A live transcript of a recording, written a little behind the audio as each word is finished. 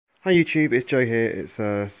Hi YouTube, it's Joe here. It's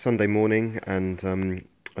Sunday morning, and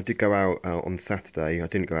I did go out on Saturday. I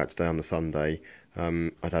didn't go out today on the Sunday.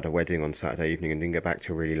 I'd had a wedding on Saturday evening and didn't get back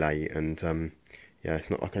till really late. And yeah,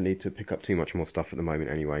 it's not like I need to pick up too much more stuff at the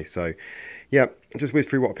moment anyway. So yeah, just whiz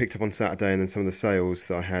through what I picked up on Saturday and then some of the sales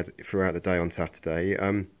that I had throughout the day on Saturday.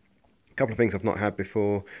 A couple of things I've not had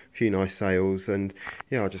before, a few nice sales, and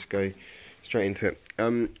yeah, I'll just go straight into it.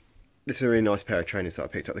 This is a really nice pair of trainers that I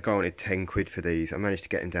picked up. The guy wanted 10 quid for these. I managed to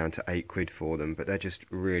get them down to 8 quid for them, but they're just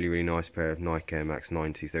really, really nice pair of Nike Air Max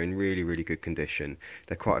 90s. They're in really, really good condition.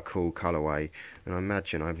 They're quite a cool colourway, and I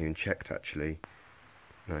imagine, I haven't even checked actually.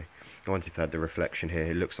 No, I wonder if they had the reflection here.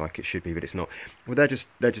 It looks like it should be, but it's not. Well, these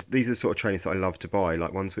are the sort of trainers that I love to buy,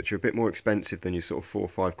 like ones which are a bit more expensive than your sort of 4 or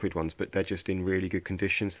 5 quid ones, but they're just in really good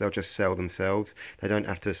condition, so they'll just sell themselves. They don't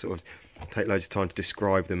have to sort of take loads of time to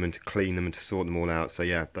describe them and to clean them and to sort them all out. So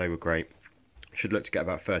yeah, they were great. Should look to get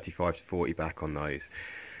about 35 to 40 back on those.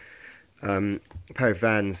 A pair of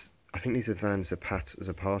Vans. I think these are Vans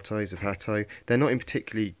Zapato. They're not in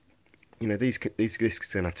particularly, these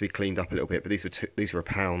discs are going to have to be cleaned up a little bit, but these were a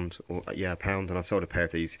pound, or yeah, a pound, and I've sold a pair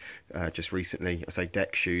of these just recently. I say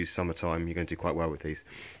deck shoes, summertime, you're going to do quite well with these.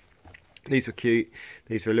 These were cute.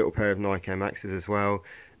 These were a little pair of Nike Air Maxes as well,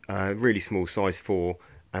 really small, size 4.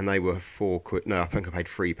 And they were 4 quid. No, I think I paid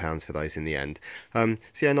 £3 for those in the end. So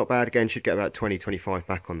yeah, not bad. Again, should get about 20-25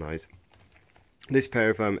 back on those. This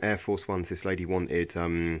pair of Air Force Ones, this lady wanted,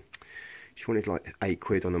 she wanted like 8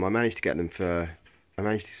 quid on them. I managed to get them for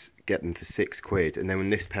 6 quid. And then when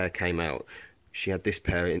this pair came out, she had this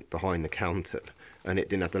pair behind the counter, and it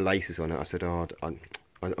didn't have the laces on it. I said, oh,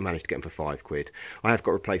 I managed to get them for 5 quid. I have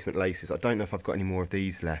got replacement laces. I don't know if I've got any more of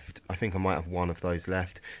these left. I think I might have one of those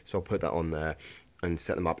left, so I'll put that on there and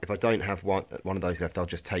set them up. If I don't have one of those left, I'll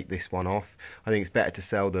just take this one off. I think it's better to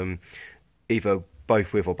sell them either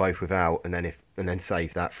both with or both without, and then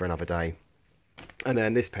save that for another day. And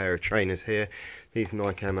then this pair of trainers here, these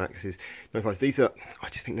Nike Air Maxes. These are, I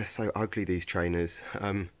just think they're so ugly, these trainers.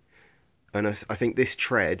 And I think this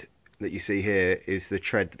tread that you see here is the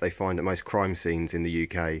tread that they find at most crime scenes in the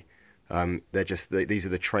UK. These are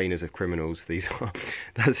the trainers of criminals. These are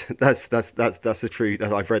that's a true.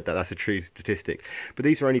 I've read that. That's a true statistic. But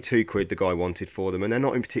these are only 2 quid the guy wanted for them, and they're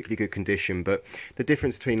not in particularly good condition. But the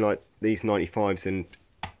difference between like these 95s and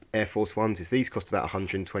Air Force Ones is these cost about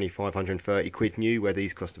 125, 130 quid new, where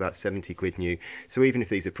these cost about 70 quid new. So even if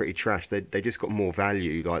these are pretty trash, they just got more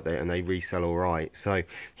value, and they resell all right. So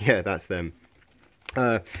yeah, that's them.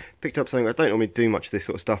 Picked up something. I don't normally do much of this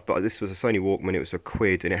sort of stuff, but this was a Sony Walkman. It was for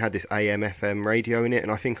 £1, and it had this AM/FM radio in it.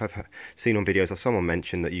 And I think I've seen on videos of someone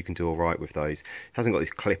mentioned that you can do all right with those. It hasn't got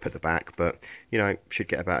this clip at the back, but should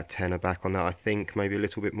get about a tenner back on that. I think maybe a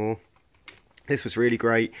little bit more. This was really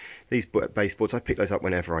great. These baseboards, I pick those up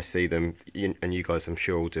whenever I see them, and you guys I'm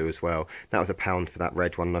sure will do as well. That was £1 for that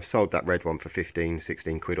red one, and I've sold that red one for 15,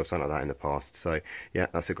 16 quid or something like that in the past. So yeah,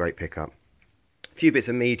 that's a great pickup. A few bits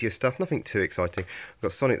of media stuff, nothing too exciting. I've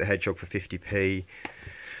got Sonic the Hedgehog for 50p.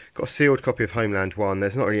 Got a sealed copy of Homeland 1.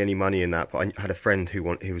 There's not really any money in that, but I had a friend who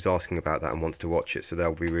was asking about that and wants to watch it, so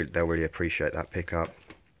they'll really appreciate that pickup.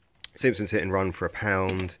 Simpsons Hit and Run for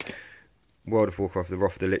 £1. World of Warcraft, the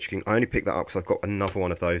Wrath of the Lich King. I only picked that up because I've got another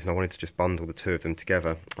one of those, and I wanted to just bundle the 2 of them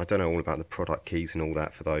together. I don't know all about the product keys and all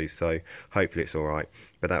that for those, so hopefully it's alright.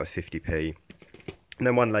 But that was 50p. And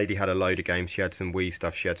then one lady had a load of games. She had some Wii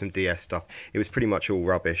stuff, she had some DS stuff. It was pretty much all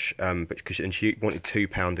rubbish, and she wanted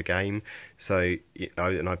 £2 a game. So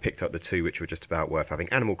I picked up the 2 which were just about worth having.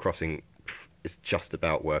 Animal Crossing is just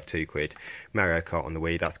about worth 2 quid. Mario Kart on the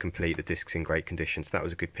Wii, that's complete. The disc's in great condition, so that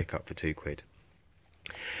was a good pickup for 2 quid.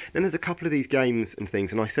 Then there's a couple of these games and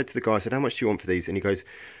things, and I said to the guy, I said, how much do you want for these? And he goes,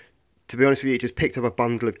 to be honest with you, he just picked up a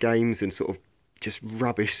bundle of games and sort of just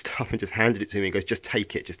rubbish stuff and just handed it to me and goes, just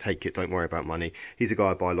take it, don't worry about money. He's a guy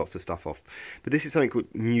I buy lots of stuff off. But this is something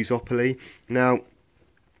called Musopoly. Now,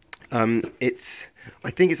 I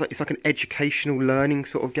think it's like an educational learning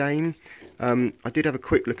sort of game. I did have a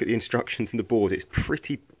quick look at the instructions and the board. It's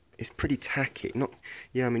pretty tacky.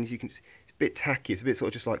 I mean, as you can see, it's a bit tacky. It's a bit sort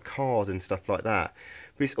of just like card and stuff like that.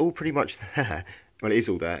 But it's all pretty much there. Well, it is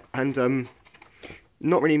all there. And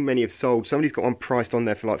not really many have sold. Somebody's got one priced on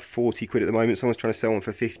there for like 40 quid at the moment. Someone's trying to sell one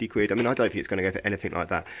for 50 quid. I mean, I don't think it's going to go for anything like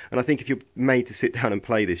that. And I think if you're made to sit down and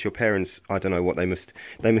play this, your parents, I don't know what they must,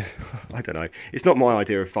 I don't know. It's not my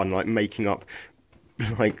idea of fun, like making up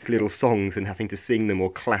like little songs and having to sing them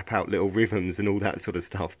or clap out little rhythms and all that sort of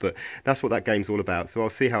stuff. But that's what that game's all about. So I'll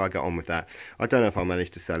see how I get on with that. I don't know if I'll manage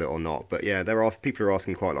to sell it or not. But yeah, people are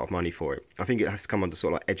asking quite a lot of money for it. I think it has to come under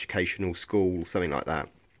sort of like educational school, something like that.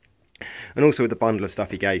 And also with the bundle of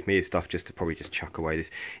stuff he gave me is stuff just to probably just chuck away.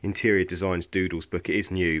 This Interior Designs Doodles book, it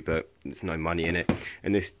is new, but there's no money in it.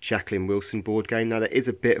 And this Jacqueline Wilson board game, now there is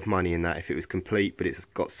a bit of money in that if it was complete, but it's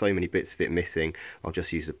got so many bits of it missing, I'll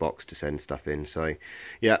just use the box to send stuff in. So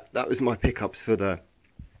yeah, that was my pickups for the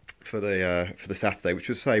Saturday, which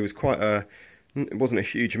was quite a, it wasn't a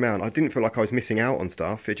huge amount. I didn't feel like I was missing out on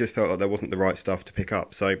stuff. It just felt like there wasn't the right stuff to pick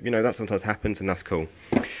up. So, you know, that sometimes happens and that's cool.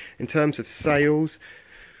 In terms of sales,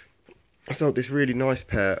 I sold this really nice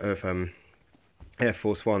pair of Air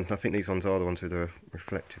Force Ones, and I think these ones are the ones with the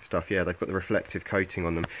reflective stuff. Yeah, they've got the reflective coating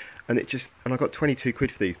on them. And I got 22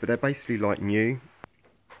 quid for these, but they're basically like new.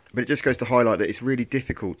 But it just goes to highlight that it's really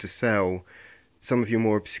difficult to sell some of your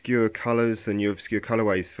more obscure colours and your obscure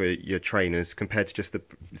colourways for your trainers compared to just the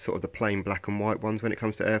sort of the plain black and white ones when it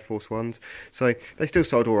comes to Air Force Ones. So they still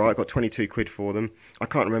sold alright. I got 22 quid for them. I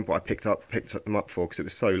can't remember what I picked them up for because it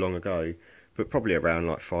was so long ago, but probably around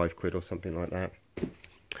like 5 quid or something like that.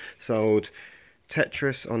 Sold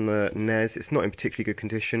Tetris on the NES. It's not in particularly good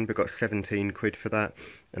condition, but got 17 quid for that,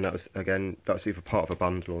 and that was either part of a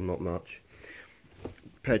bundle or not much.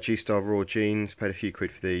 Pair of G-Star Raw jeans, paid a few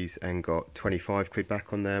quid for these and got 25 quid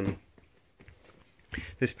back on them.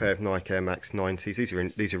 This pair of Nike Air Max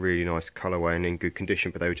 90s, these are really nice colourway and in good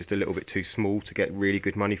condition, but they were just a little bit too small to get really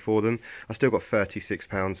good money for them. I still got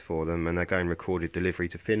 £36 for them, and they're going recorded delivery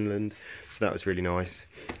to Finland, so that was really nice.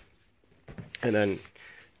 And then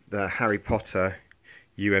the Harry Potter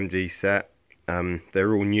UMD set,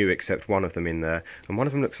 they're all new except one of them in there, and one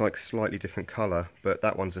of them looks like a slightly different colour, but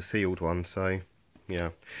that one's a sealed one, so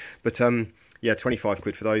yeah. But yeah, 25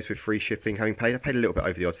 quid for those with free shipping. I paid a little bit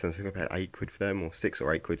over the odds for them, so I paid 8 quid for them, or 6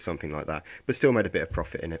 or 8 quid, something like that, but still made a bit of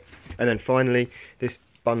profit in it. And then finally, this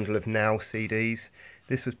bundle of Now CDs.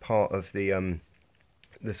 This was part of the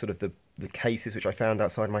cases which I found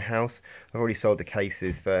outside my house. I've already sold the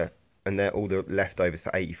cases for, and they're all the leftovers for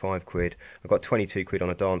 85 quid. I got 22 quid on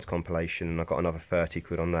a dance compilation, and I got another 30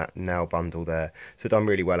 quid on that Now bundle there. So done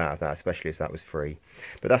really well out of that, especially as that was free.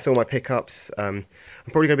 But that's all my pickups. I'm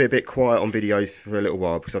probably going to be a bit quiet on videos for a little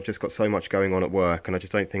while because I've just got so much going on at work, and I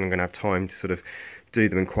just don't think I'm going to have time to sort of do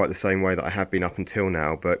them in quite the same way that I have been up until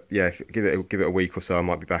now. But yeah, give it a week or so, I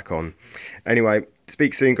might be back on. Anyway,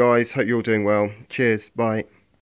 speak soon guys, hope you're all doing well. Cheers, bye.